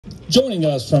Joining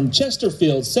us from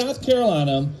Chesterfield, South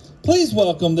Carolina, please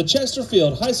welcome the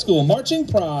Chesterfield High School Marching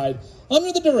Pride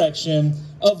under the direction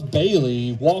of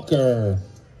Bailey Walker.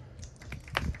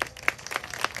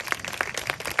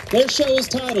 Their show is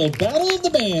titled Battle of the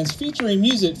Bands, featuring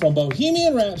music from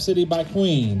Bohemian Rhapsody by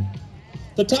Queen.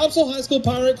 The Topsail High School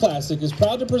Pirate Classic is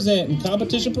proud to present in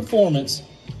competition performance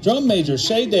Drum Major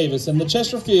Shay Davis and the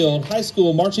Chesterfield High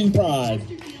School Marching Pride.